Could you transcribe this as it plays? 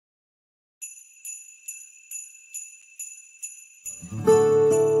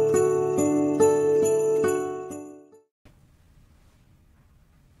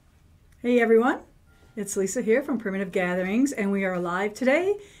Hey everyone, it's Lisa here from Primitive Gatherings, and we are live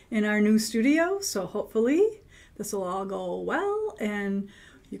today in our new studio, so hopefully this will all go well and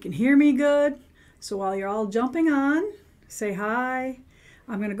you can hear me good. So while you're all jumping on, say hi.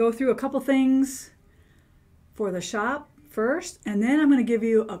 I'm going to go through a couple things for the shop first, and then I'm going to give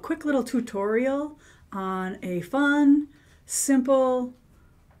you a quick little tutorial on a fun, simple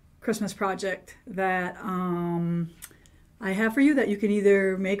Christmas project that I have for you that you can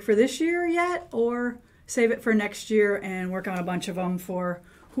either make for this year yet or save it for next year and work on a bunch of them for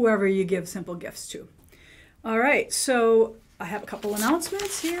whoever you give simple gifts to. All right, so I have a couple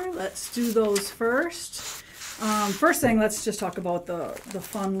announcements here. Let's do those first. First thing, let's just talk about the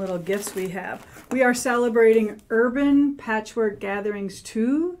fun little gifts we have. We are celebrating Urban Patchwork Gatherings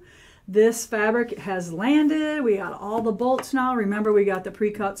 2. This fabric has landed. We got all the bolts now. Remember, we got the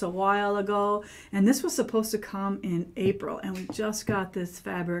pre-cuts a while ago, and this was supposed to come in April, and we just got this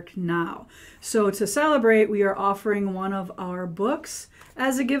fabric now. So to celebrate, we are offering one of our books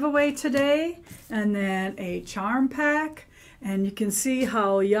as a giveaway today, and then a charm pack. And you can see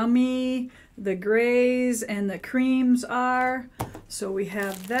how yummy the grays and the creams are. So we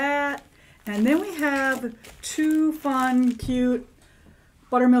have that, and then we have two fun, cute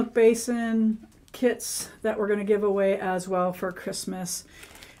buttermilk basin kits that we're going to give away as well for Christmas.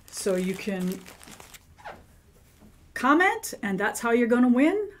 So you can comment, and that's how you're going to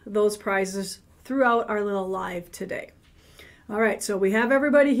win those prizes throughout our little live today. All right, so we have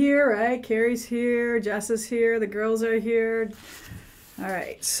everybody here, right? Carrie's here, Jess is here, the girls are here. All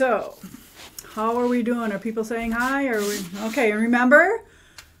right, so how are we doing? Are people saying hi? Are we okay? And remember,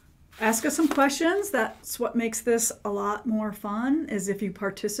 ask us some questions. That's what makes this a lot more fun, is if you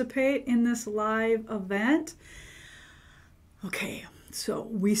participate in this live event. Okay, so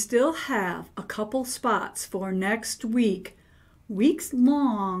we still have a couple spots for next week, weeks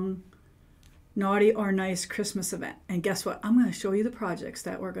long Naughty or Nice Christmas event. And guess what? I'm going to show you the projects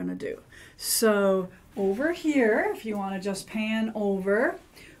that we're going to do. So over here, if you want to just pan over,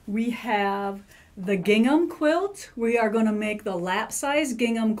 we have the gingham quilt. We are going to make the lap size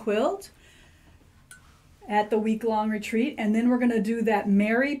gingham quilt at the week-long retreat, and then we're going to do that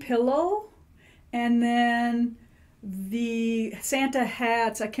Mary pillow, and then the Santa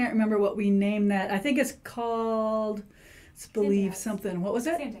hats. I can't remember what we named that. I think it's called, let's believe something. What was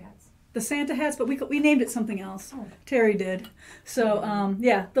it? Santa hats. The Santa hats, but we named it something else. Oh. Terry did. So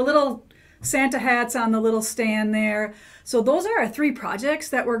yeah, the little Santa hats on the little stand there. So those are our three projects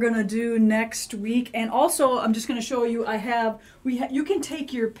that we're going to do next week. And also, I'm just going to show you, you can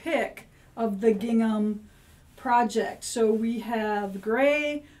take your pick of the gingham project. So we have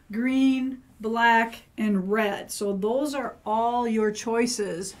gray, green, black, and red. So those are all your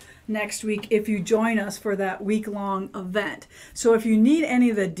choices next week if you join us for that week-long event. So if you need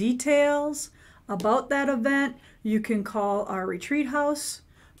any of the details about that event, you can call our retreat house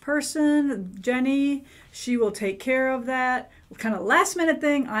person, Jenny. She will take care of that. Kind of last minute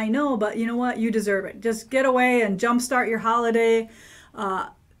thing, I know, but you know what? You deserve it. Just get away and jumpstart your holiday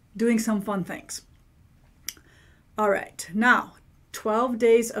doing some fun things. All right, now 12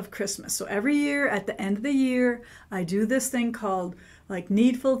 days of Christmas. So every year at the end of the year, I do this thing called like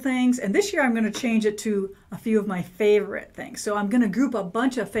needful things. And this year I'm going to change it to a few of my favorite things. So I'm going to group a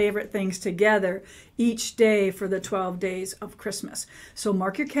bunch of favorite things together each day for the 12 days of Christmas. So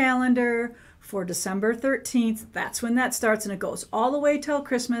mark your calendar for December 13th. That's when that starts, and it goes all the way till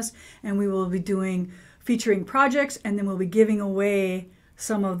Christmas. And we will be featuring projects, and then we'll be giving away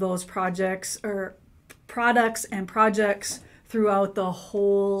some of those projects or products and projects throughout the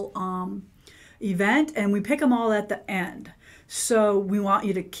whole event, and we pick them all at the end. So we want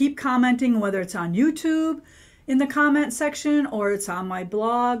you to keep commenting, whether it's on YouTube in the comment section or it's on my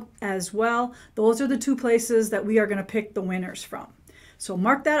blog as well. Those are the two places that we are going to pick the winners from. So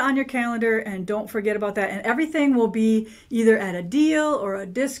mark that on your calendar and don't forget about that. And everything will be either at a deal or a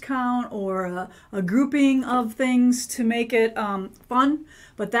discount or a grouping of things to make it fun.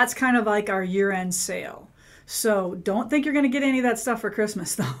 But that's kind of like our year-end sale. So don't think you're going to get any of that stuff for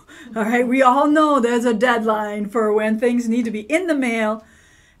Christmas, though. All right, we all know there's a deadline for when things need to be in the mail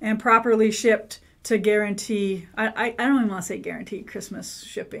and properly shipped to guarantee. I don't even want to say guaranteed Christmas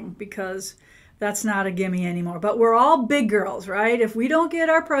shipping, because that's not a gimme anymore. But we're all big girls, right? If we don't get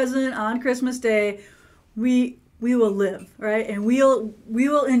our present on Christmas Day, we will live, right? And we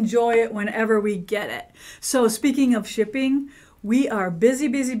will enjoy it whenever we get it. So speaking of shipping, we are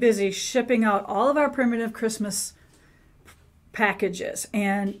busy shipping out all of our primitive Christmas packages.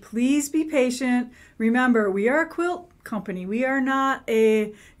 And please be patient. Remember, we are a quilt company. We are not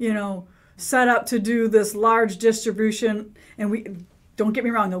a, set up to do this large distribution. And don't get me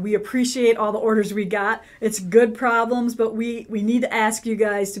wrong, though. We appreciate all the orders we got. It's good problems, but we need to ask you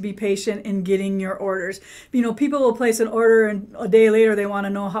guys to be patient in getting your orders. You know, people will place an order and a day later they want to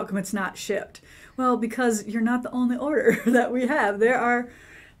know how come it's not shipped. Well, because you're not the only order that we have. There are,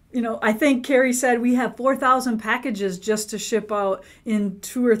 you know, I think Carrie said we have 4,000 packages just to ship out in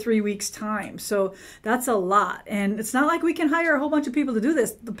 2 or 3 weeks' time. So that's a lot. And it's not like we can hire a whole bunch of people to do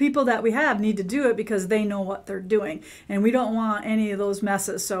this. The people that we have need to do it because they know what they're doing. And we don't want any of those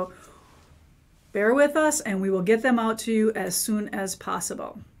messes. So bear with us and we will get them out to you as soon as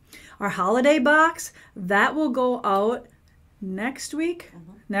possible. Our holiday box, that will go out next week.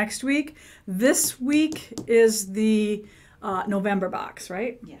 Next week. This week is the November box,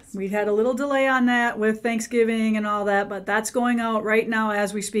 right? Yes. We had a little delay on that with Thanksgiving and all that, but that's going out right now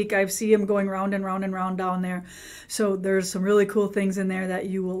as we speak. I see them going round and round and round down there. So there's some really cool things in there that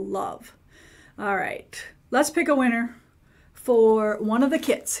you will love. All right, let's pick a winner for one of the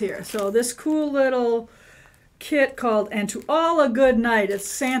kits here. So this cool little kit called "And to All a Good Night." It's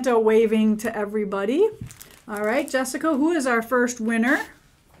Santa waving to everybody. All right, Jessica, who is our first winner?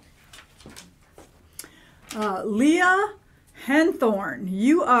 Leah Henthorn,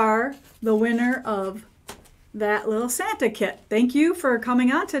 you are the winner of that little Santa kit. Thank you for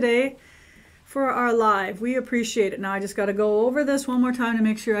coming on today for our live. We appreciate it. Now I just got to go over this one more time to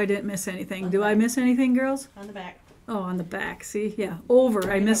make sure I didn't miss anything. Do I miss anything, girls? On the back. Oh, on the back. See? Yeah.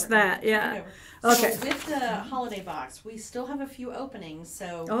 Over. I missed that. Yeah. Okay. So with the holiday box, we still have a few openings.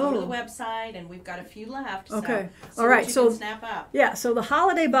 So go to the website, and we've got a few left. Okay. So all right. So snap up. Yeah. So the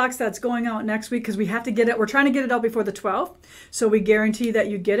holiday box that's going out next week because we have to get it. We're trying to get it out before the 12th. So we guarantee that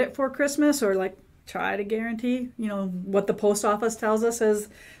you get it for Christmas, or like try to guarantee. You know what the post office tells us is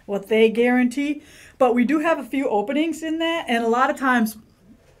what they guarantee. But we do have a few openings in that, and a lot of times,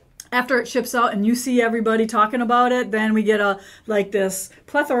 after it ships out and you see everybody talking about it, then we get this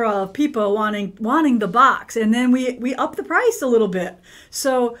plethora of people wanting the box, and then we up the price a little bit.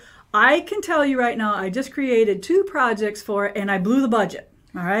 So I can tell you right now, I just created 2 projects for it, and I blew the budget.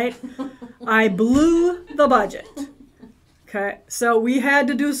 All right, I blew the budget. Okay, so we had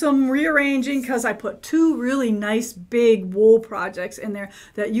to do some rearranging because I put 2 really nice big wool projects in there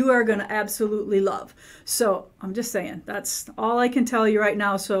that you are going to absolutely love. So I'm just saying, that's all I can tell you right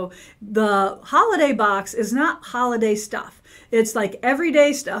now. So the holiday box is not holiday stuff. It's like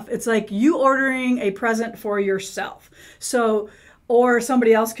everyday stuff. It's like you ordering a present for yourself. So, or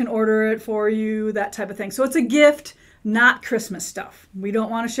somebody else can order it for you, that type of thing. So it's a gift, not Christmas stuff. We don't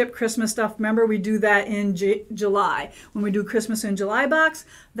want to ship Christmas stuff. Remember, we do that in July. When we do Christmas in July box,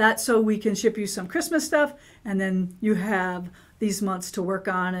 that's so we can ship you some Christmas stuff, and then you have these months to work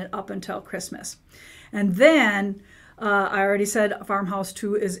on it up until Christmas. And then, I already said Farmhouse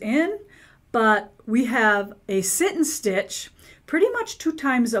 2 is in, but we have a sit and stitch pretty much 2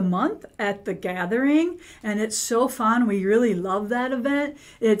 times a month at the gathering, and it's so fun. We really love that event.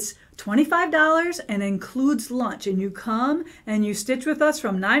 It's $25 and includes lunch, and you come and you stitch with us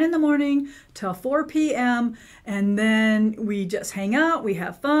from 9 in the morning till 4 p.m. and then we just hang out, we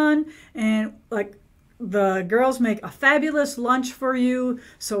have fun, and like the girls make a fabulous lunch for you,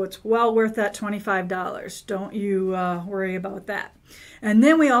 so it's well worth that $25. Don't you worry about that. And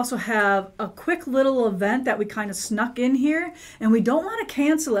then we also have a quick little event that we kind of snuck in here, and we don't want to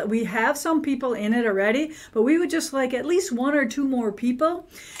cancel it. We have some people in it already, but we would just like at least 1 or 2 more people.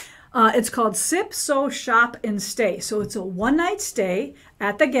 It's called Sip, Sew, Shop, and Stay. So it's a one-night stay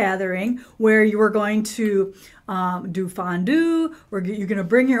at the gathering where you are going to do fondue. You're going to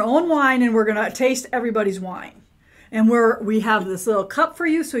bring your own wine, and we're going to taste everybody's wine. And we have this little cup for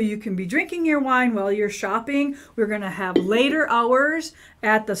you so you can be drinking your wine while you're shopping. We're going to have later hours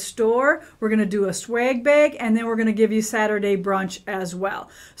at the store. We're going to do a swag bag, and then we're going to give you Saturday brunch as well.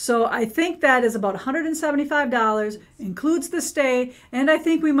 So I think that is about $175, includes the stay, and I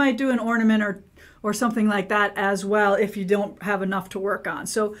think we might do an ornament or something like that as well if you don't have enough to work on.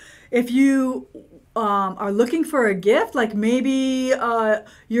 So if you are looking for a gift, like maybe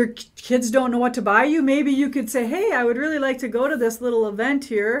your kids don't know what to buy you, maybe you could say, hey, I would really like to go to this little event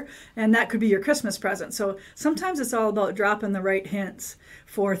here, and that could be your Christmas present. So sometimes it's all about dropping the right hints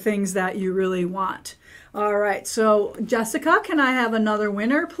for things that you really want. All right, so Jessica, can I have another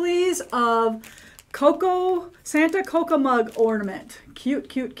winner, please, of Santa Cocoa Mug Ornament? Cute,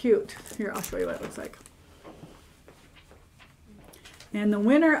 cute, cute. Here, I'll show you what it looks like. And the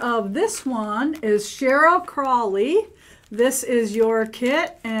winner of this one is Cheryl Crawley. This is your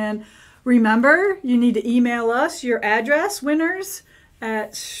kit. And remember, you need to email us your address, winners,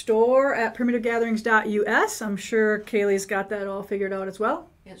 at store@primitivegatherings.us. I'm sure Kaylee's got that all figured out as well.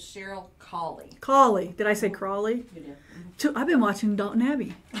 It's Cheryl Cawley. Cawley. Did I say Crawley? You did. I've been watching Downton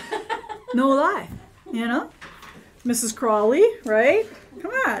Abbey. No lie. You know? Mrs. Crawley, right?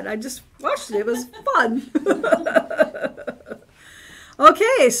 Come on. I just watched it. It was fun.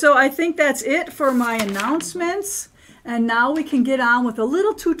 Okay, so I think that's it for my announcements. And now we can get on with a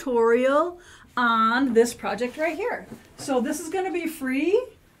little tutorial on this project right here. So this is going to be free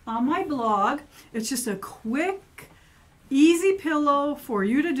on my blog. It's just a quick, easy pillow for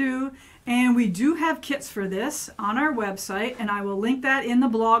you to do. And we do have kits for this on our website, and I will link that in the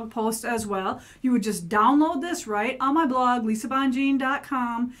blog post as well. You would just download this right on my blog,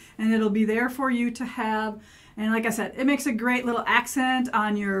 lisabongean.com, and it'll be there for you to have. And like I said, it makes a great little accent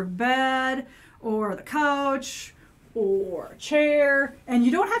on your bed or the couch or chair. And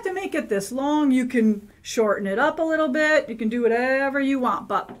you don't have to make it this long. You can shorten it up a little bit. You can do whatever you want.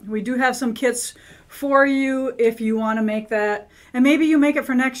 But we do have some kits for you if you want to make that. And maybe you make it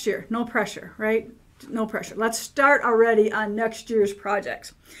for next year. No pressure, right? No pressure. Let's start already on next year's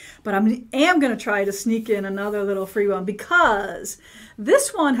projects. But I am going to try to sneak in another little free one because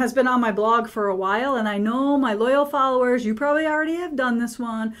this one has been on my blog for a while, and I know my loyal followers, you probably already have done this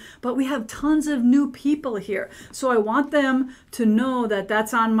one, but we have tons of new people here. So I want them to know that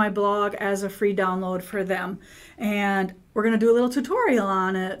that's on my blog as a free download for them. And we're going to do a little tutorial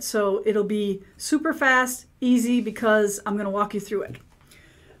on it. So it'll be super fast, easy, because I'm going to walk you through it.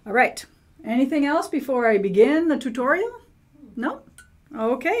 All right. Anything else before I begin the tutorial? No?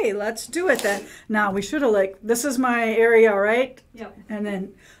 Okay, let's do it then. Now, we should have this is my area, right? Yep. And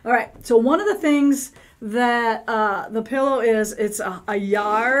then, all right, so one of the things that the pillow is, it's a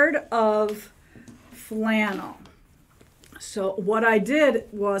yard of flannel. So what I did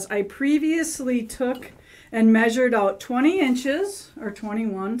was I previously took and measured out 20 inches, or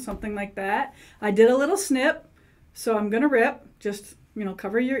 21, something like that. I did a little snip, so I'm going to rip. Just,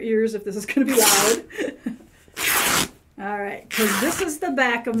 cover your ears if this is going to be loud. All right, because this is the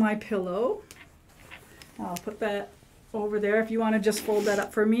back of my pillow. I'll put that over there if you want to just fold that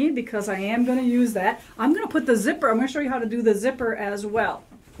up for me, because I am going to use that. I'm going to put the zipper. I'm going to show you how to do the zipper as well.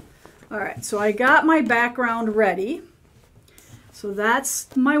 All right, so I got my background ready. So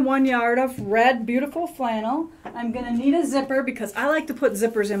that's my 1 yard of red, beautiful flannel. I'm going to need a zipper because I like to put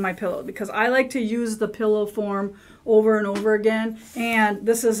zippers in my pillow because I like to use the pillow form over and over again. And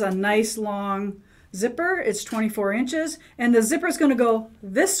this is a nice long zipper. It's 24 inches. And the zipper is going to go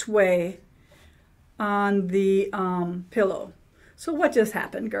this way on the pillow. So what just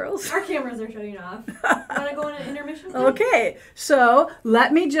happened, girls? Our cameras are shutting off. Want to go on an intermission? Okay, so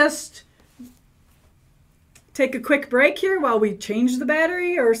let me just take a quick break here while we change the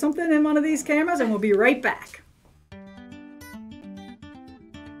battery or something in one of these cameras, and we'll be right back.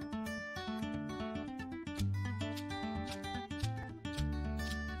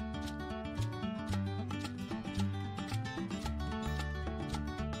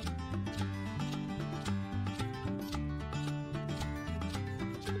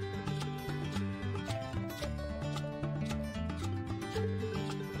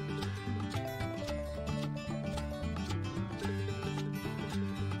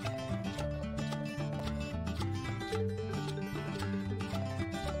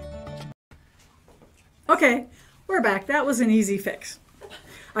 Okay, we're back. That was an easy fix.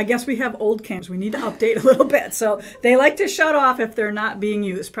 I guess we have old cams. We need to update a little bit. So they like to shut off if they're not being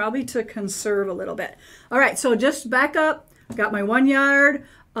used, probably to conserve a little bit. All right, so just back up. I've got my 1 yard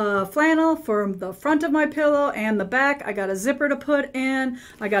flannel for the front of my pillow and the back. I got a zipper to put in.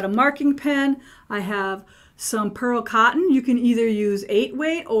 I got a marking pen. I have some pearl cotton. You can either use 8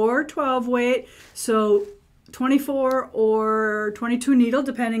 weight or 12 weight. So 24 or 22 needle,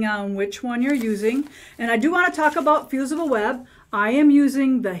 depending on which one you're using. And I do want to talk about fusible web. I am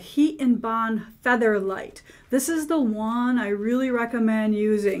using the Heat and Bond Feather Light. This is the one I really recommend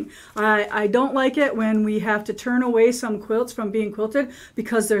using. I don't like it when we have to turn away some quilts from being quilted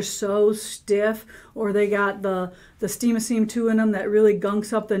because they're so stiff, or they got the Steam-A-Seam 2 in them that really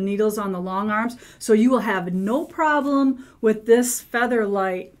gunks up the needles on the long arms. So you will have no problem with this Feather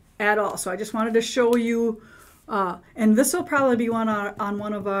Light at all. So I just wanted to show you. And this will probably be one on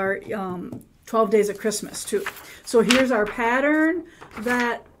one of our 12 Days of Christmas too. So here's our pattern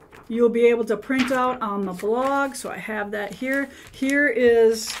that you'll be able to print out on the blog. So I have that here. Here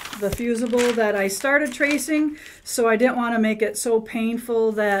is the fusible that I started tracing. So I didn't want to make it so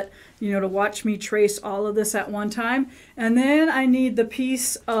painful that, to watch me trace all of this at one time. And then I need the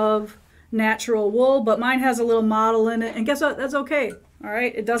piece of natural wool, but mine has a little model in it. And guess what? That's okay. All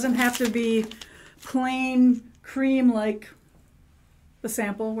right. It doesn't have to be plain cream like the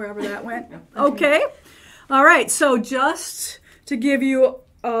sample, wherever that went. Okay. All right. So just to give you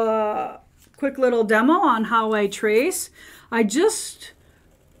a quick little demo on how I trace. I just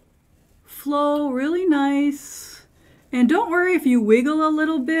flow really nice. And don't worry if you wiggle a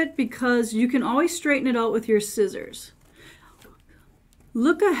little bit, because you can always straighten it out with your scissors.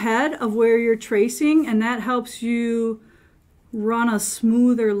 Look ahead of where you're tracing, and that helps you run a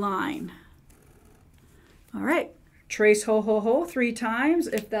smoother line. All right, trace ho ho ho 3 times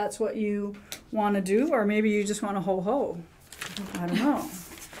if that's what you want to do, or maybe you just want to ho ho. I don't know.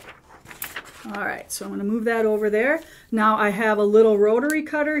 All right, so I'm going to move that over there. Now I have a little rotary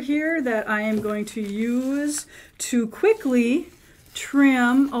cutter here that I am going to use to quickly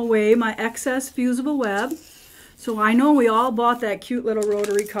trim away my excess fusible web. So I know we all bought that cute little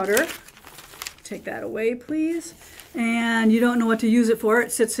rotary cutter. Take that away, please. And you don't know what to use it for.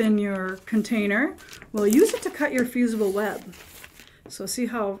 It sits in your container. Well, use it to cut your fusible web. So see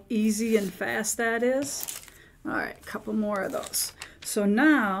how easy and fast that is? All right, a couple more of those. So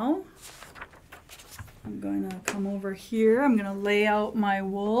now I'm going to come over here. I'm going to lay out my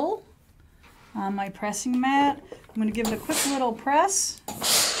wool on my pressing mat. I'm going to give it a quick little press.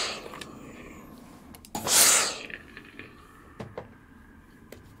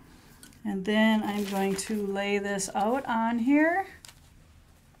 And then I'm going to lay this out on here.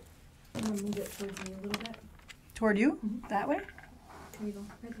 I'm going to move it towards me a little bit. Toward you? Mm-hmm. That way? There you go.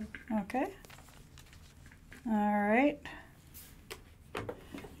 Right there. Okay. All right.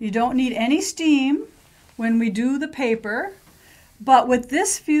 You don't need any steam when we do the paper, but with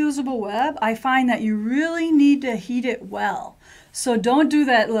this fusible web, I find that you really need to heat it well. So don't do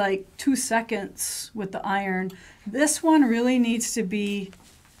that like 2 seconds with the iron. This one really needs to be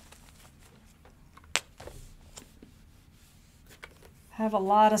have a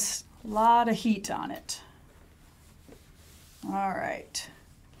lot of heat on it. All right.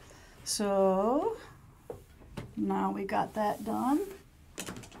 So now we got that done.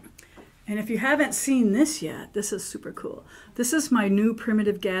 And if you haven't seen this yet, this is super cool. This is my new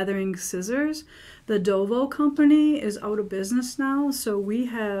primitive gathering scissors. The Dovo company is out of business now, so we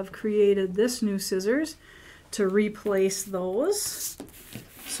have created this new scissors to replace those.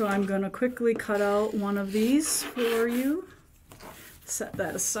 So I'm going to quickly cut out one of these for you. Set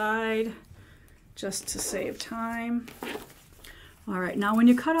that aside just to save time. All right, now when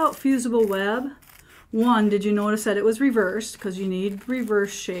you cut out fusible web, did you notice that it was reversed? Because you need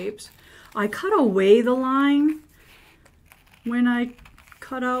reverse shapes. I cut away the line when I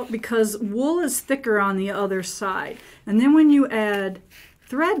cut out because wool is thicker on the other side. And then when you add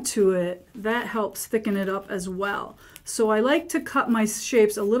thread to it, that helps thicken it up as well. So I like to cut my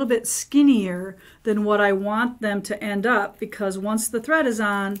shapes a little bit skinnier than what I want them to end up, because once the thread is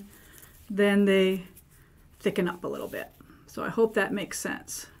on, then they thicken up a little bit. So I hope that makes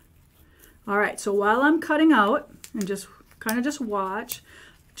sense. All right, so while I'm cutting out, and just kind of just watch,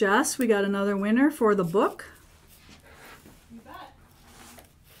 Jess, we got another winner for the book. You bet.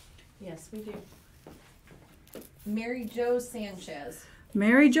 Yes, we do. Mary Jo Sanchez.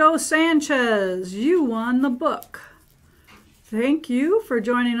 Mary Jo Sanchez, you won the book. Thank you for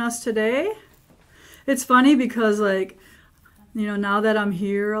joining us today. It's funny because, like, you know, now that I'm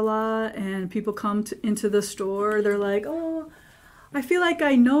here a lot and people come into the store, they're like, oh, I feel like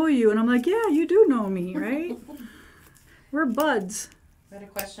I know you. And I'm like, yeah, you do know me, right? We're buds. I had a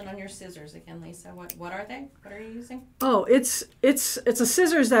question on your scissors again, Lisa. What are they? What are you using? Oh, it's a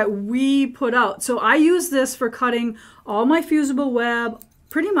scissors that we put out. So I use this for cutting all my fusible web,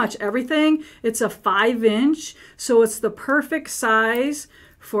 pretty much everything. It's a 5-inch, so it's the perfect size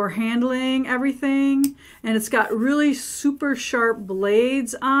for handling everything. And it's got really super sharp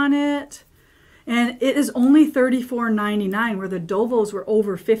blades on it. And it is only $34.99, where the Dovos were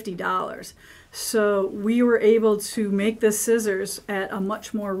over $50. So we were able to make the scissors at a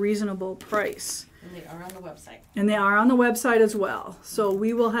much more reasonable price. And they are on the website. And they are on the website as well. So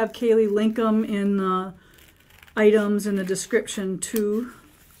we will have Kaylee link them in the items in the description too.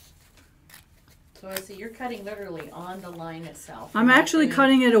 So I see you're cutting literally on the line itself. I'm actually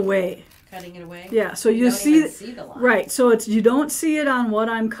cutting it away. Cutting it away? Yeah, so you you don't see, even see the line. Right, so it's you don't see it on what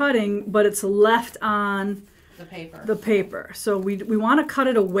I'm cutting, but it's left on the paper. So we want to cut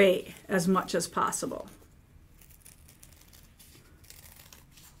it away as much as possible.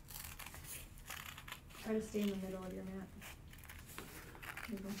 Try to stay in the middle of your mat.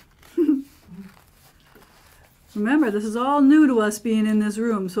 There you go. Remember, this is all new to us being in this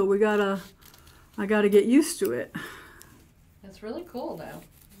room, so I gotta get used to it. It's really cool though.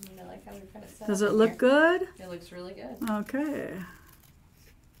 I mean, I like how we've got it set Does up it in look here. good? It looks really good. Okay.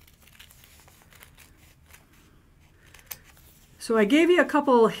 So I gave you a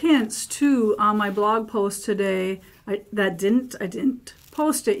couple hints too on my blog post today. I didn't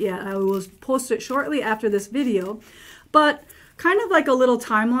post it yet. I will post it shortly after this video, but kind of like a little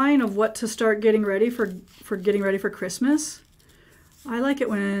timeline of what to start getting ready for getting ready for Christmas. I like it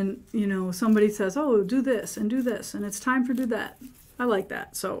when, you know, somebody says, oh, do this, and it's time for do that. I like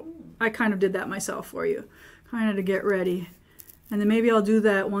that. So I kind of did that myself for you, kind of to get ready. And then maybe I'll do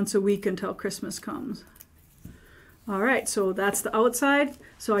that once a week until Christmas comes. All right, so that's the outside.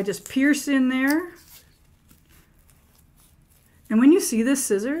 So I just pierce in there. And when you see this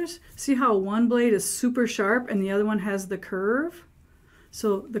scissors, see how one blade is super sharp and the other one has the curve?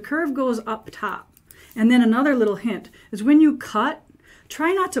 So the curve goes up top. And then another little hint is when you cut,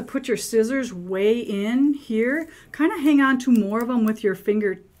 try not to put your scissors way in here. Kind of hang on to more of them with your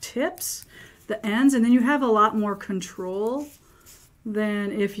fingertips, the ends, and then you have a lot more control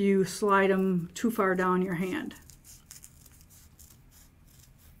than if you slide them too far down your hand.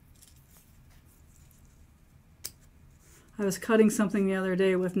 I was cutting something the other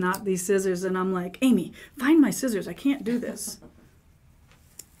day with not these scissors, and I'm like, Amy, find my scissors. I can't do this.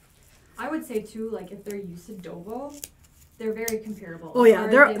 I would say too, like if they're used to Dovo, they're very comparable. Oh yeah,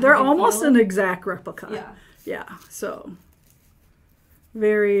 they're almost an exact replica. Yeah. Yeah. So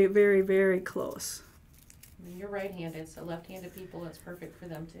very, very, very close. I mean, you're right-handed, so left-handed people, it's perfect for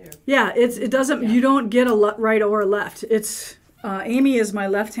them too. Yeah, it doesn't. Yeah. You don't get a right or left. It's Amy is my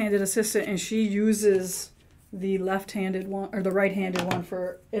left-handed assistant, and she uses the left-handed one or the right-handed one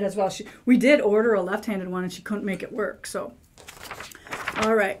for it as well. We did order a left-handed one, and she couldn't make it work. So,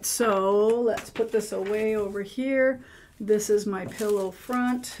 all right. So let's put this away over here. This is my pillow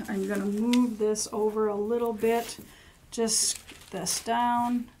front. I'm gonna move this over a little bit. Just get this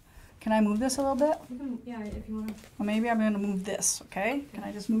down. Can I move this a little bit? Yeah, if you want to. Well, maybe I'm going to move this, okay? Can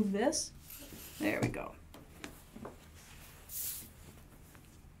I just move this? There we go.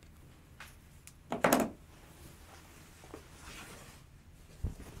 I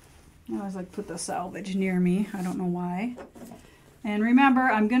always like put the salvage near me. I don't know why. And remember,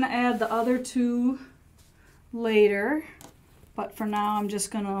 I'm going to add the other two later, but for now I'm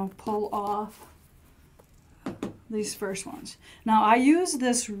just going to pull off these first ones. Now I use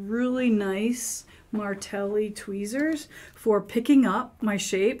this really nice Martelli tweezers for picking up my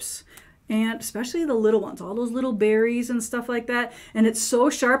shapes, and especially the little ones, all those little berries and stuff like that. And it's so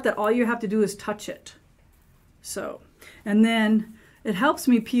sharp that all you have to do is touch it. So, and then it helps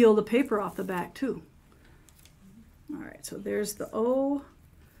me peel the paper off the back too. All right, so there's the O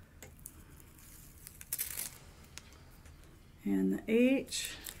and the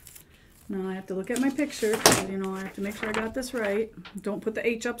H. Now I have to look at my picture because, you know, I have to make sure I got this right. Don't put the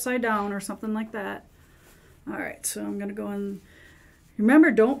H upside down or something like that. All right, so I'm going to go in. Remember,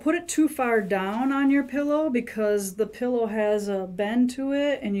 don't put it too far down on your pillow because the pillow has a bend to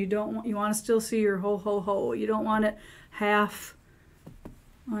it, and you want to still see your ho, ho, ho. You don't want it half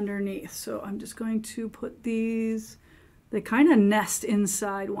underneath. So I'm just going to put these. They kind of nest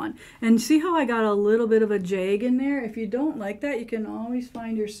inside one. And see how I got a little bit of a jag in there? If you don't like that, you can always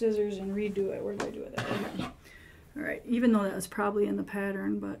find your scissors and redo it. Where did I do it? Okay. All right, even though that was probably in the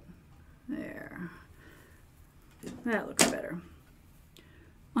pattern, but there. That looks better.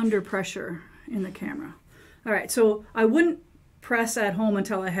 Under pressure in the camera. All right, so I wouldn't press at home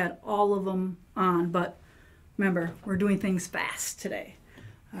until I had all of them on, but remember, we're doing things fast today.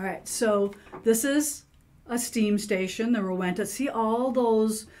 All right, so this is a steam station, the Rowenta. See all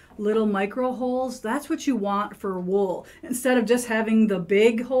those little micro holes? That's what you want for wool. Instead of just having the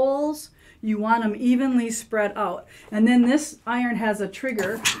big holes, you want them evenly spread out. And then this iron has a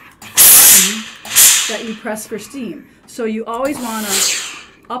trigger that you press for steam. So you always want to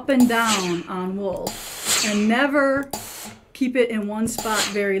up and down on wool and never keep it in one spot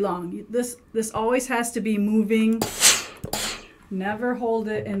very long. This always has to be moving. Never hold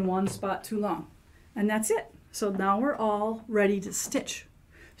it in one spot too long. And that's it. So now we're all ready to stitch.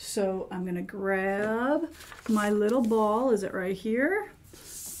 So I'm going to grab my little ball. Is it right here?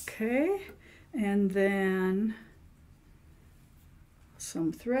 Okay. And then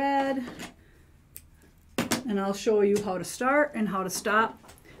some thread. And I'll show you how to start and how to stop.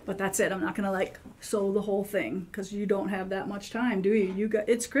 But that's it. I'm not going to like sew the whole thing because you don't have that much time, do you?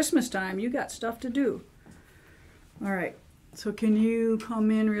 It's Christmas time. You got stuff to do. All right. So can you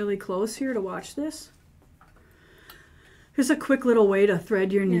come in really close here to watch this? Here's a quick little way to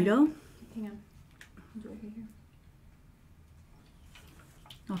thread your needle. Hang on. I'll do it here.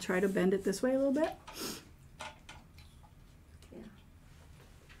 I'll try to bend it this way a little bit. Yeah.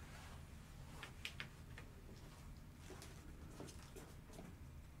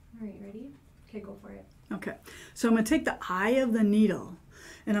 All right, ready? Okay, go for it. Okay, so I'm going to take the eye of the needle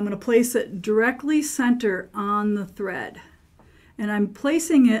and I'm going to place it directly center on the thread. and I'm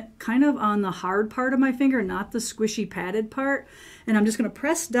placing it kind of on the hard part of my finger, not the squishy padded part. And I'm just going to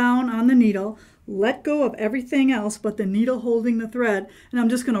press down on the needle, let go of everything else but the needle holding the thread, and I'm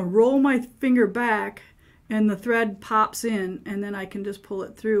just going to roll my finger back and the thread pops in, and then I can just pull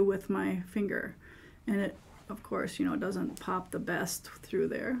it through with my finger. And it, of course, you know, doesn't pop the best through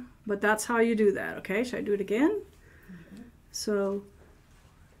there, but that's how you do that. Okay, should I do it again? So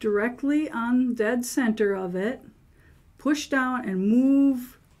directly on dead center of it, push down and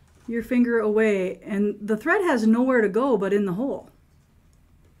move your finger away, and the thread has nowhere to go but in the hole.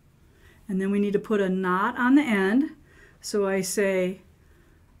 And then we need to put a knot on the end. So I say,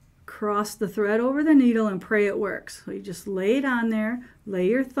 cross the thread over the needle and pray it works. So you just lay it on there, lay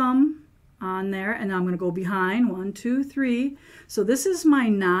your thumb on there, and I'm going to go behind, 1, 2, 3. So this is my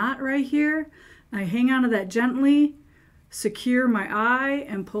knot right here. I hang on to that gently, secure my eye,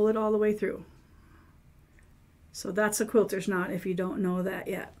 and pull it all the way through. So that's a quilter's knot if you don't know that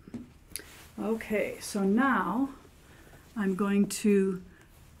yet. Okay, so now I'm going to,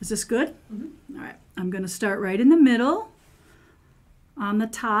 is this good? Mm-hmm. All right, I'm going to start right in the middle on the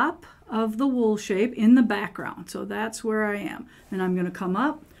top of the wool shape in the background. So that's where I am. And I'm going to come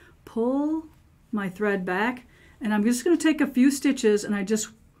up, pull my thread back, and I'm just going to take a few stitches, and I just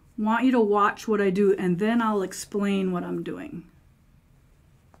want you to watch what I do, and then I'll explain what I'm doing.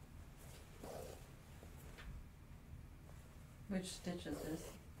 Which stitch is this?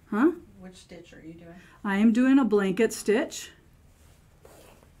 Huh? Which stitch are you doing? I am doing a blanket stitch.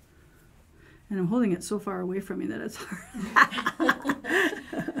 And I'm holding it so far away from me that it's hard.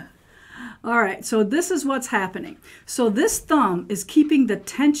 All right, so this is what's happening. So this thumb is keeping the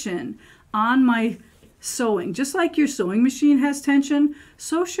tension on my sewing. Just like your sewing machine has tension,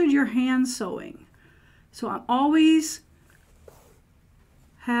 so should your hand sewing. So I always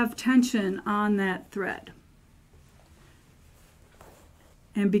have tension on that thread.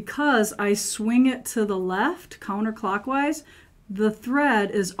 And because I swing it to the left, counterclockwise, the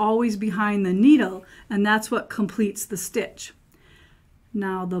thread is always behind the needle, and that's what completes the stitch.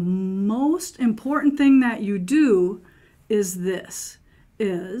 Now, the most important thing that you do is this,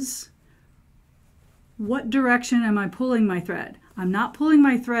 is what direction am I pulling my thread? I'm not pulling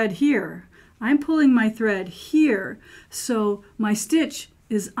my thread here. I'm pulling my thread here. So my stitch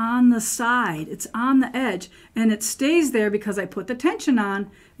is on the side. It's on the edge, and it stays there because I put the tension on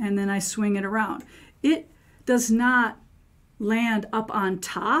and then I swing it around. It does not land up on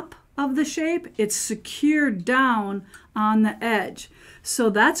top of the shape. It's secured down on the edge. So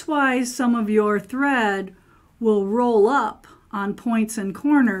that's why some of your thread will roll up on points and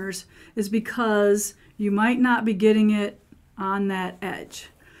corners, is because you might not be getting it on that edge.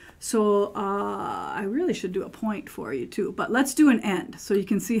 So I really should do a point for you too, but let's do an end so you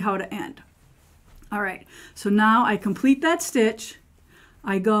can see how to end. All right, so now I complete that stitch.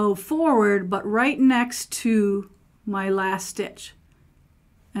 I go forward, but right next to my last stitch.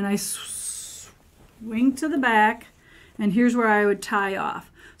 And I swing to the back, and here's where I would tie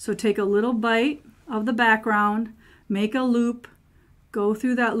off. So take a little bite of the background, make a loop, go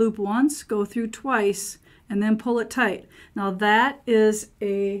through that loop once, go through twice, and then pull it tight. Now that is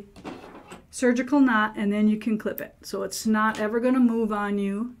a surgical knot, and then you can clip it. So it's not ever going to move on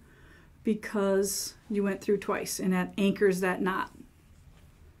you because you went through twice, and that anchors that knot.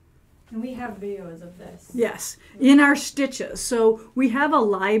 And we have videos of this. Yes, in our stitches. So we have a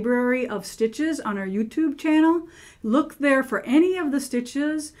library of stitches on our YouTube channel. Look there for any of the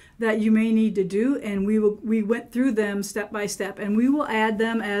stitches that you may need to do, and we went through them step by step, and we will add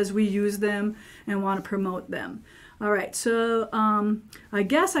them as we use them and want to promote them. All right, so I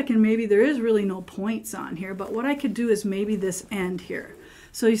guess I can maybe, there is really no points on here, but what I could do is maybe this end here.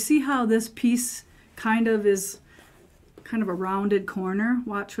 So you see how this piece kind of is kind of a rounded corner?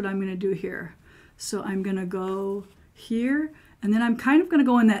 Watch what I'm going to do here. So I'm going to go here, and then I'm kind of going to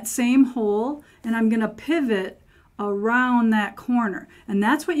go in that same hole, and I'm going to pivot around that corner. And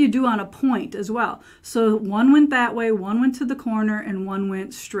that's what you do on a point as well. So one went that way, one went to the corner, and one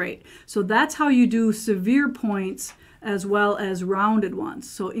went straight. So that's how you do severe points as well as rounded ones.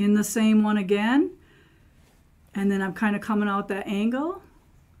 So in the same one again, and then I'm kind of coming out that angle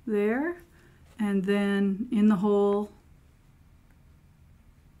there, and then in the hole,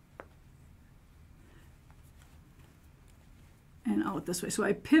 and out this way. So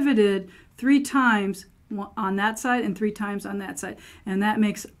I pivoted 3 times on that side and 3 times on that side, and that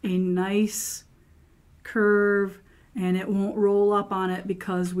makes a nice curve, and it won't roll up on it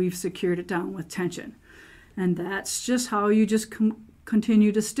because we've secured it down with tension. And that's just how you just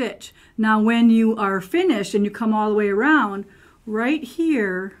continue to stitch. Now when you are finished and you come all the way around, right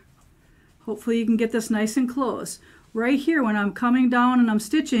here, hopefully you can get this nice and close, right here when I'm coming down and I'm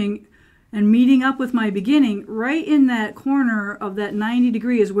stitching and meeting up with my beginning, right in that corner of that 90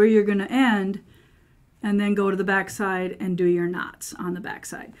 degree is where you're going to end, and then go to the back side and do your knots on the back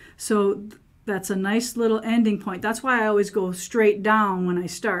side. So that's a nice little ending point. That's why I always go straight down when I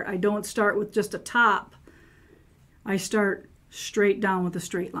start. I don't start with just a top. I start straight down with a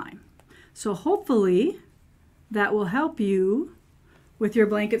straight line. So hopefully that will help you with your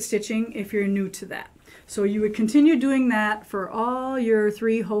blanket stitching if you're new to that. So you would continue doing that for all your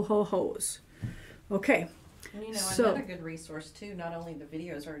 3 ho-ho-hos. Okay. And you know, another good resource too, not only the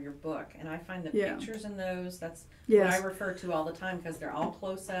videos are your book, and I find the pictures in those, that's what I refer to all the time because they're all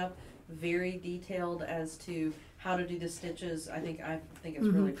close up, very detailed as to how to do the stitches. I think it's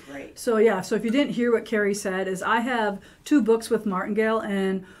really great. So yeah, so if you didn't hear what Carrie said, is I have 2 books with Martingale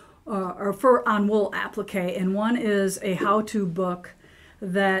and on wool applique, and one is a how-to book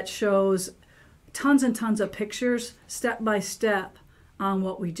that shows tons and tons of pictures, step by step, on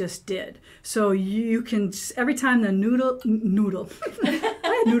what we just did. So you can, every time the noodle,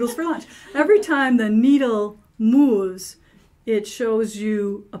 I had noodles for lunch. Every time the needle moves, it shows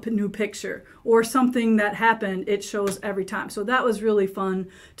you a new picture or something that happened. It shows every time. So that was really fun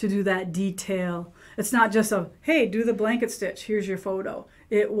to do that detail. It's not just a, hey, do the blanket stitch, here's your photo.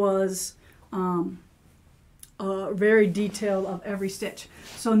 It was very detailed of every stitch.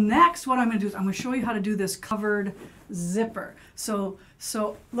 So next what I'm going to do is I'm going to show you how to do this covered zipper. So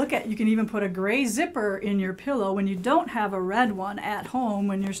look at, you can even put a gray zipper in your pillow when you don't have a red one at home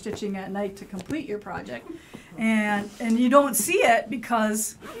when you're stitching at night to complete your project. And you don't see it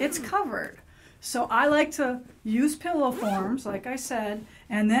because it's covered. So I like to use pillow forms, like I said,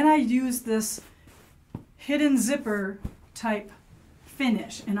 and then I use this hidden zipper type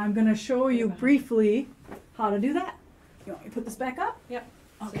finish. And I'm going to show you briefly how to do that. You want me to put this back up? Yep.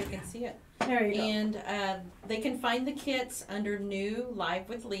 Okay. So you can see it. There you go. And they can find the kits under New Live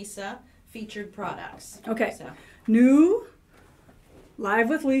with Lisa featured products. Okay. So. New Live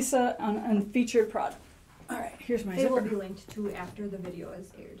with Lisa on featured product. All right, here's my They zipper. will be linked to after the video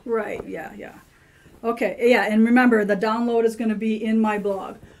is aired. Right, yeah. Okay, yeah, and remember the download is going to be in my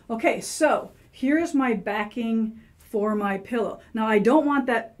blog. Okay, so here's my backing for my pillow. Now I don't want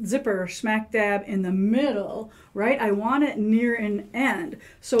that zipper smack dab in the middle, right? I want it near an end.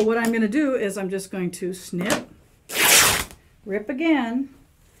 So what I'm going to do is I'm just going to snip, rip again,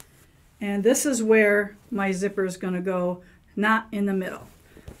 and this is where my zipper is going to go, not in the middle.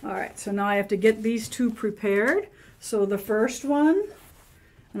 All right, so now I have to get these 2 prepared. So the first one,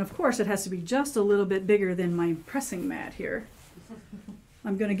 and of course it has to be just a little bit bigger than my pressing mat here.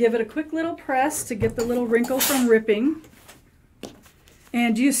 I'm going to give it a quick little press to get the little wrinkle from ripping.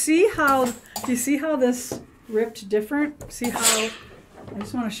 And do you see how this ripped different? See how, I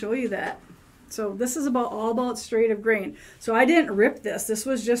just want to show you that. So this is all about straight of grain. So I didn't rip this. This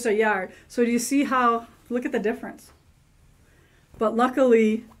was just a yard. So do you see how, look at the difference. But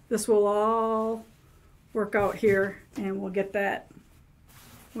luckily, this will all work out here, and we'll get that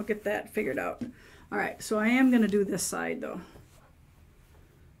figured out. All right, so I am going to do this side, though,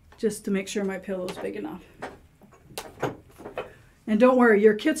 just to make sure my pillow's big enough. And don't worry,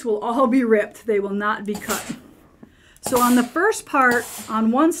 your kits will all be ripped. They will not be cut. So on the first part,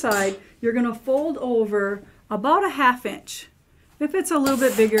 on one side, you're going to fold over about a 1/2 inch. If it's a little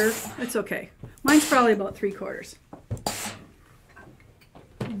bit bigger, it's okay. Mine's probably about 3/4.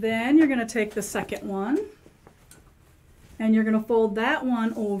 Then you're going to take the second one and you're going to fold that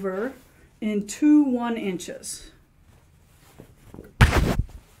one over in 2 1-inches. So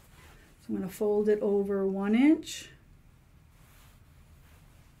I'm going to fold it over 1 inch.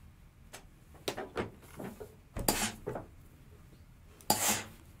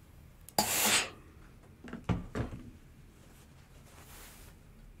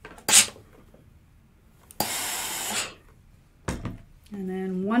 And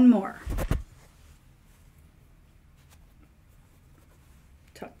then 1 more.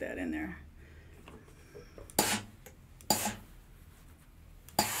 Tuck that in there.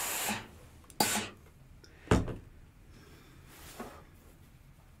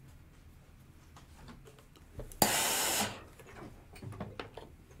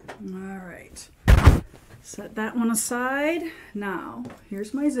 All right. Set that one aside. Now,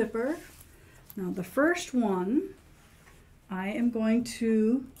 here's my zipper. Now the first one, I am going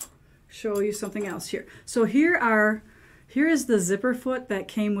to show you something else here. So here is the zipper foot that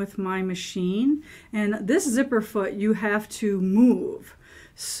came with my machine, and this zipper foot you have to move.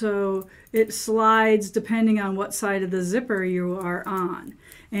 So it slides depending on what side of the zipper you are on.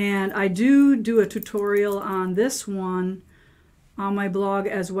 And I do a tutorial on this one on my blog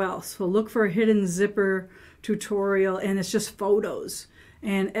as well. So look for a hidden zipper tutorial, and it's just photos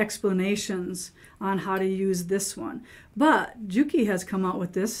and explanations on how to use this one. But Juki has come out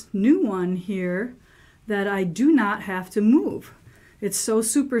with this new one here that I do not have to move. It's so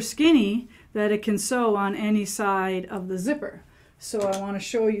super skinny that it can sew on any side of the zipper. So I want to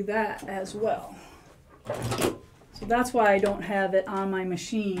show you that as well. So that's why I don't have it on my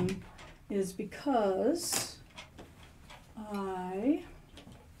machine, is because I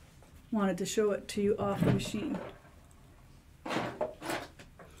wanted to show it to you off the machine.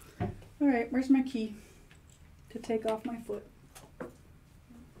 All right, where's my key to take off my foot?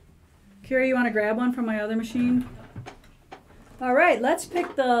 Carrie, you want to grab one from my other machine? All right, let's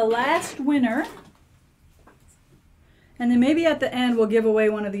pick the last winner. And then maybe at the end we'll give away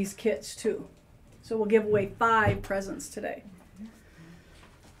one of these kits too. So we'll give away 5 presents today.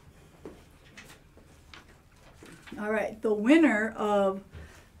 All right, the winner of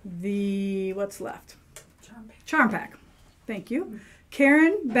the, what's left? Charm Pack. Thank you.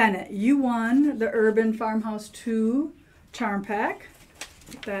 Karen Bennett, you won the Urban Farmhouse 2 Charm Pack.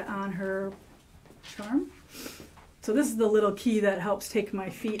 Put that on her charm. So this is the little key that helps take my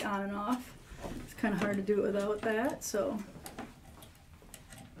feet on and off. It's kind of hard to do it without that, so.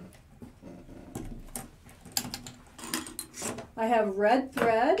 I have red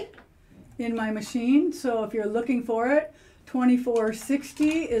thread in my machine, so if you're looking for it, 2460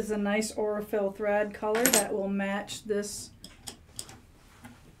 is a nice Aurifil thread color that will match this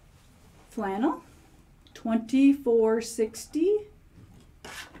flannel. 2460.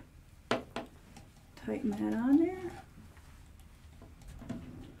 Tighten that on there.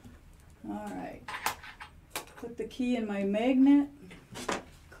 All right. Put the key in my magnet.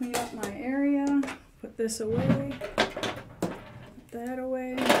 Clean up my area. Put this away. Put that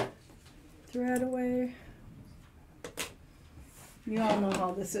away. Thread away. You all know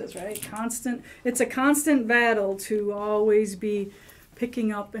how this is, right? Constant. It's a constant battle to always be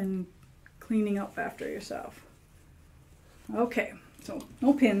picking up and cleaning up after yourself. Okay, so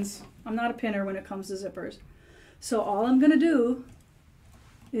no pins. I'm not a pinner when it comes to zippers. So all I'm going to do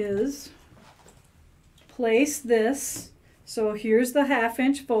is place this. So here's the 1/2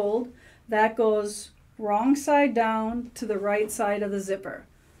 inch fold. That goes wrong side down to the right side of the zipper.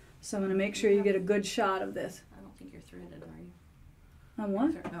 So I'm going to make sure you get a good shot of this. I don't think you're threaded, are you? On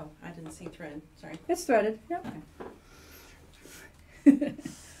what? Oh, I didn't see thread. Sorry. It's threaded, yep. Okay.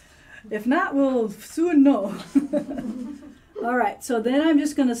 If not, we'll soon know. All right, so then I'm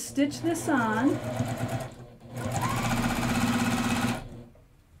just going to stitch this on.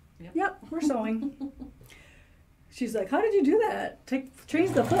 Yep, we're sewing. She's like, how did you do that?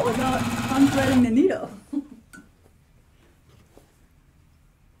 Change the foot without unthreading the needle.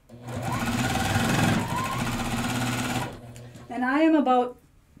 And I am about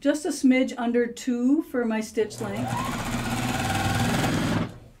just a smidge under 2 for my stitch length.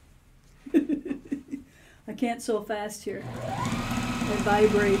 I can't sew fast here. I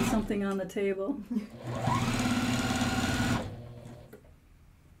vibrate something on the table.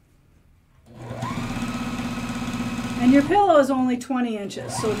 And your pillow is only 20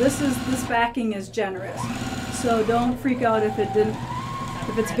 inches, so this backing is generous. So don't freak out if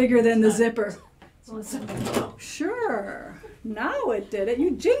it's bigger than the zipper. Sure. Now it did it.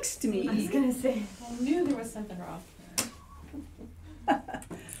 You jinxed me. I was gonna say. I knew there was something wrong.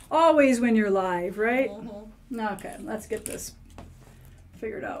 Always when you're live, right? Mm-hmm. Okay, let's get this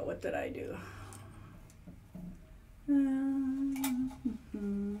figured out. What did I do?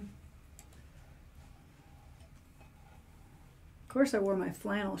 Of course, I wore my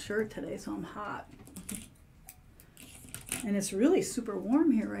flannel shirt today, so I'm hot. And it's really super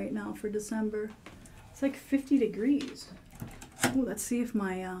warm here right now for December. It's like 50 degrees. Oh, let's see if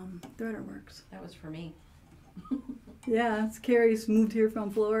my threader works. That was for me. Yeah, it's Carrie's moved here from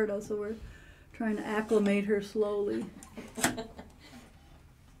Florida, so we're trying to acclimate her slowly. Oh,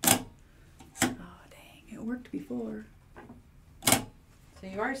 dang, it worked before. So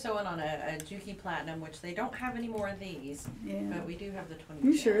you are sewing on a Juki Platinum, which they don't have any more of these. Yeah. But we do have the 20.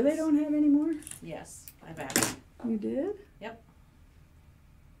 You sure they don't have any more? Yes, I've asked. You did? Yep.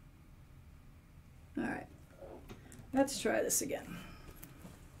 All right. Let's try this again.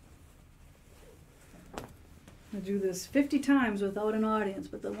 I do this 50 times without an audience,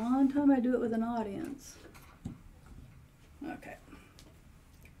 but the one time I do it with an audience. Okay.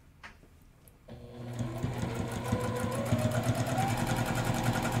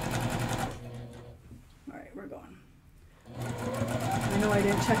 All right, we're going. I know I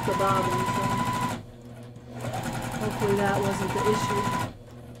didn't check the bobbin, so hopefully that wasn't the issue.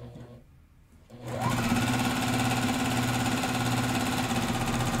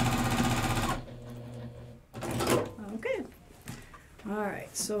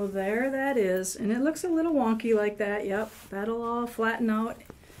 right, so there that is, and it looks a little wonky like that. Yep, that'll all flatten out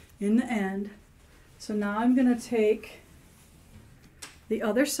in the end. So now I'm going to take the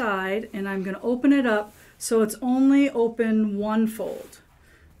other side and I'm going to open it up so it's only open one fold.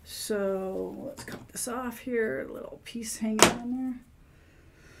 So let's cut this off here, a little piece hanging on there.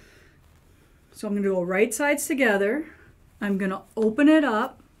 So I'm going to go right sides together. I'm going to open it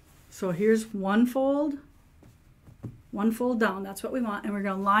up. So here's one fold down. That's what we want. And we're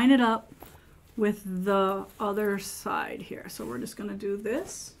going to line it up with the other side here. So we're just going to do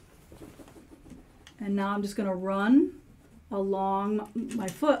this. And now I'm just going to run along my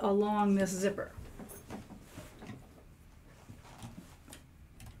foot along this zipper.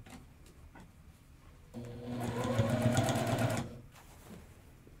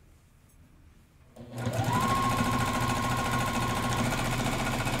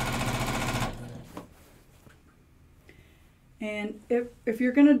 And if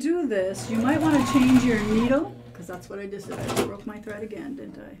you're going to do this, you might want to change your needle, because that's what I just did. I broke my thread again,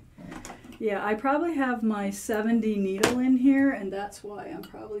 didn't I? Yeah, I probably have my 70 needle in here, and that's why I'm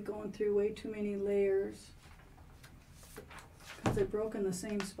probably going through way too many layers, because I broke in the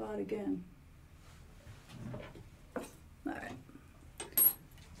same spot again. All right.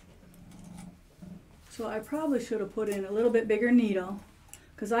 So I probably should have put in a little bit bigger needle,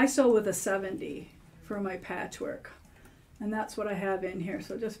 because I sew with a 70 for my patchwork. And that's what I have in here.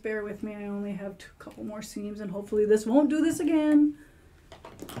 So just bear with me. I only have a couple more seams, and hopefully this won't do this again.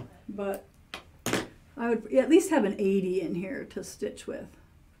 But I would at least have an 80 in here to stitch with.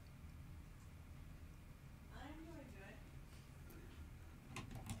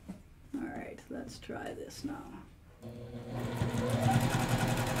 All right, let's try this now. I'm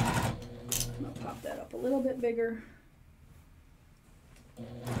gonna pop that up a little bit bigger.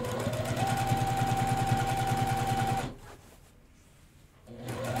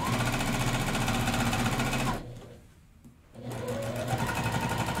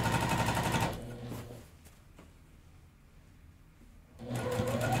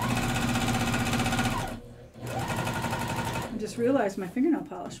 Realized my fingernail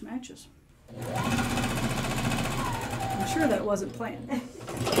polish matches. I'm sure that wasn't planned.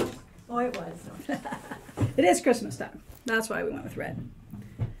 Oh, it was. It is Christmas time. That's why we went with red.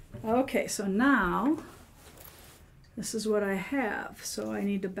 Okay, so now this is what I have. So I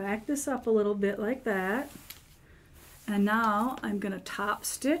need to back this up a little bit like that. And now I'm going to top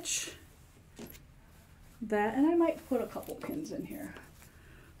stitch that, and I might put a couple pins in here.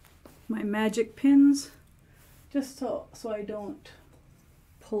 My magic pins. Just so I don't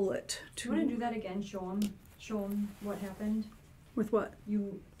pull it too. Do you want to do that again? Show them what happened. With what?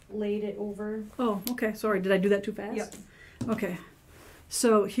 You laid it over. Oh, okay. Sorry. Did I do that too fast? Yep. Okay.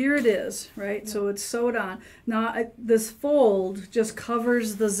 So here it is, right? Yep. So it's sewed on. Now this fold just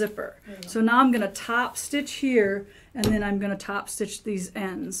covers the zipper. So now I'm going to top stitch here, and then I'm going to top stitch these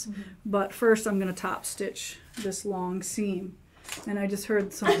ends. Mm-hmm. But first I'm going to top stitch this long seam. And I just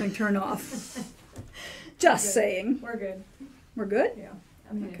heard something turn off. Just saying. We're good. We're good? Yeah.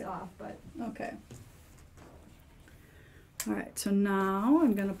 I mean, it's off, but. Okay. All right, so now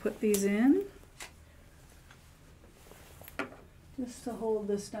I'm going to put these in. Just to hold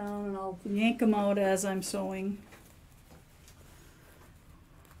this down, and I'll yank them out as I'm sewing.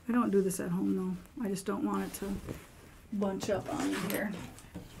 I don't do this at home, though. I just don't want it to bunch up on me here.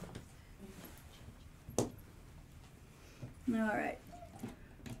 All right.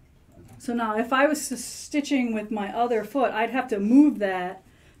 So now if I was stitching with my other foot, I'd have to move that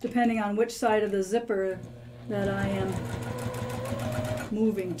depending on which side of the zipper that I am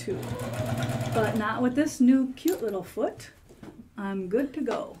moving to. But not with this new cute little foot. I'm good to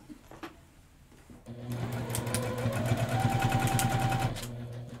go.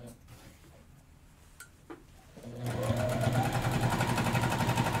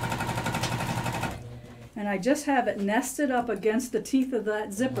 And I just have it nested up against the teeth of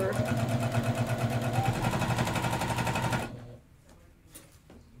that zipper.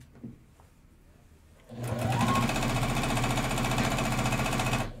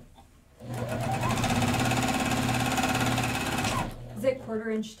 Is it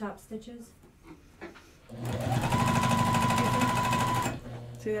 1/4-inch top stitches?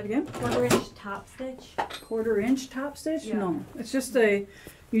 Say that again? 1/4-inch top stitch? 1/4-inch top stitch? Yeah. No, it's just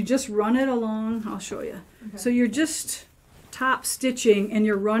you just run it along. I'll show you. Okay. So you're just top stitching and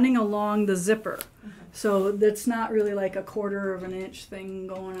you're running along the zipper. Okay. So that's not really like a 1/4 of an inch thing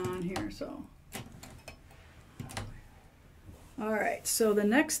going on here. So, all right. So the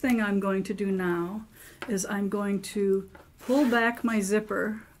next thing I'm going to do now is I'm going to pull back my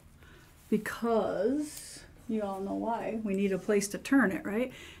zipper because you all know why. We need a place to turn it,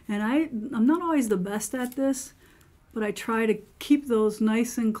 right? And I'm not always the best at this, but I try to keep those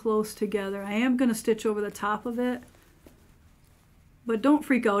nice and close together. I am going to stitch over the top of it, but don't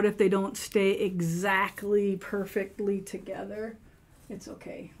freak out if they don't stay exactly perfectly together. It's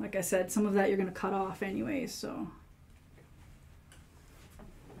okay. Like I said, some of that you're going to cut off anyways, so.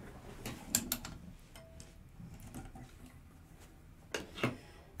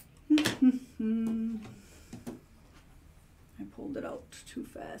 I pulled it out too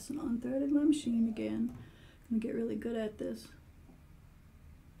fast and unthreaded my machine again. I'm gonna get really good at this.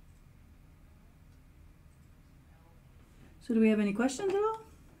 So do we have any questions at all?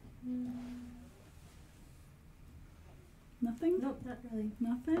 Nothing? Nope, not really.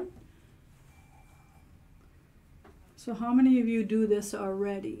 Nothing? So how many of you do this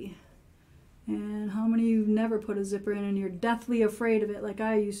already? And how many of you never put a zipper in and you're deathly afraid of it like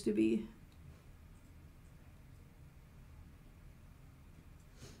I used to be?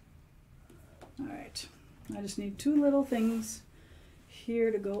 All right, I just need two little things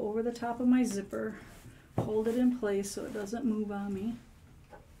here to go over the top of my zipper. Hold it in place so it doesn't move on me.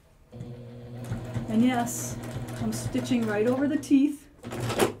 And yes, I'm stitching right over the teeth.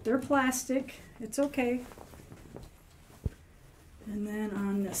 They're plastic, it's okay. And then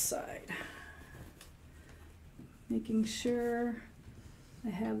on this side, making sure I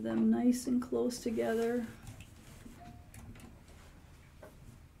have them nice and close together.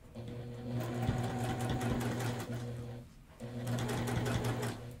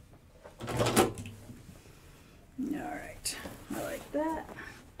 Alright, I like that.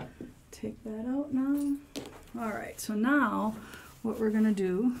 Take that out now. Alright, so now what we're going to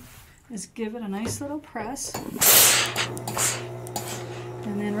do is give it a nice little press.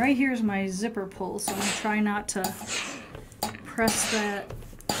 And then right here is my zipper pull, so I'm going to try not to press that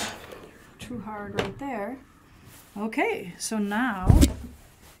too hard right there. Okay, so now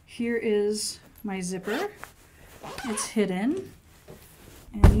here is my zipper. It's hidden.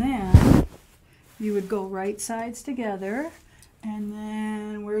 And then you would go right sides together. And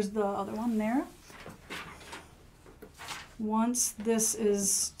then where's the other one there? Once this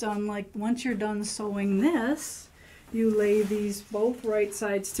is done, like once you're done sewing this, you lay these both right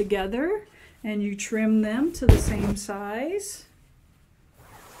sides together and you trim them to the same size,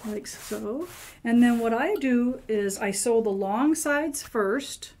 like so. And then what I do is I sew the long sides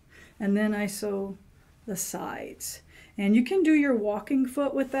first and then I sew the sides. And you can do your walking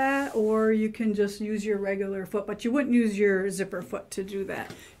foot with that, or you can just use your regular foot, but you wouldn't use your zipper foot to do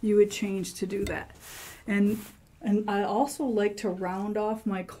that. You would change to do that. And I also like to round off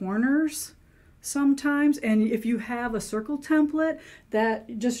my corners sometimes. And if you have a circle template,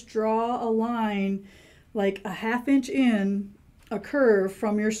 that just draw a line like a 1/2 inch in a curve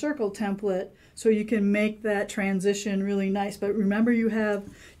from your circle template so you can make that transition really nice. But remember, you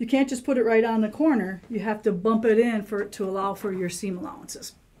can't just put it right on the corner. You have to bump it in for it to allow for your seam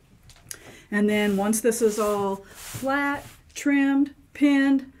allowances. And then once this is all flat, trimmed,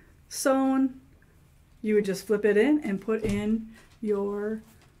 pinned, sewn, you would just flip it in and put in your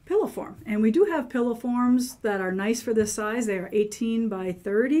pillow form. And we do have pillow forms that are nice for this size. They are 18 by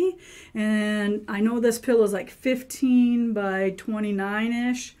 30. And I know this pillow is like 15 by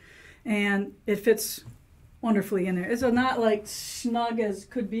 29-ish. And it fits wonderfully in there. It's not like snug as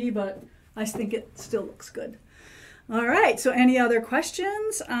could be, but I think it still looks good. All right, so any other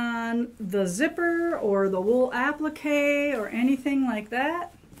questions on the zipper or the wool applique or anything like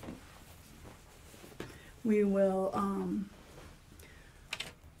that? We will,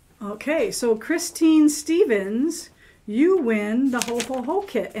 okay, so Christine Stevens, you win the Ho Ho Ho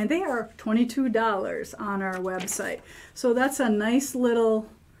kit, and they are $22 on our website. So that's a nice little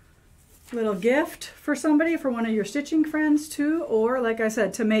gift for somebody, for one of your stitching friends too, or like I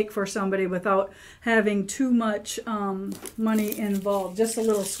said, to make for somebody without having too much money involved, just a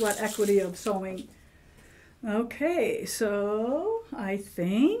little sweat equity of sewing. Okay, so I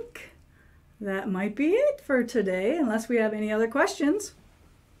think that might be it for today, unless we have any other questions.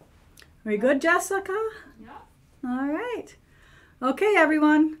 Are you good, Jessica? Yeah. All right. Okay,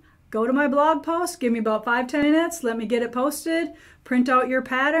 everyone. Go to my blog post. Give me about 5-10 minutes. Let me get it posted. Print out your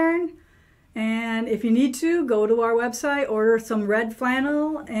pattern. And if you need to, go to our website, order some red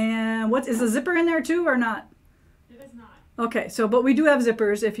flannel. And what is the zipper in there too or not? It is not. Okay, so but we do have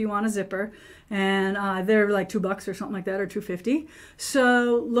zippers if you want a zipper, and they're like $2 or something like that, or $2.50.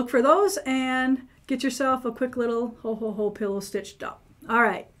 So look for those and get yourself a quick little ho ho ho pillow stitched up. All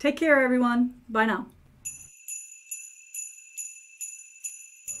right, take care, everyone. Bye now.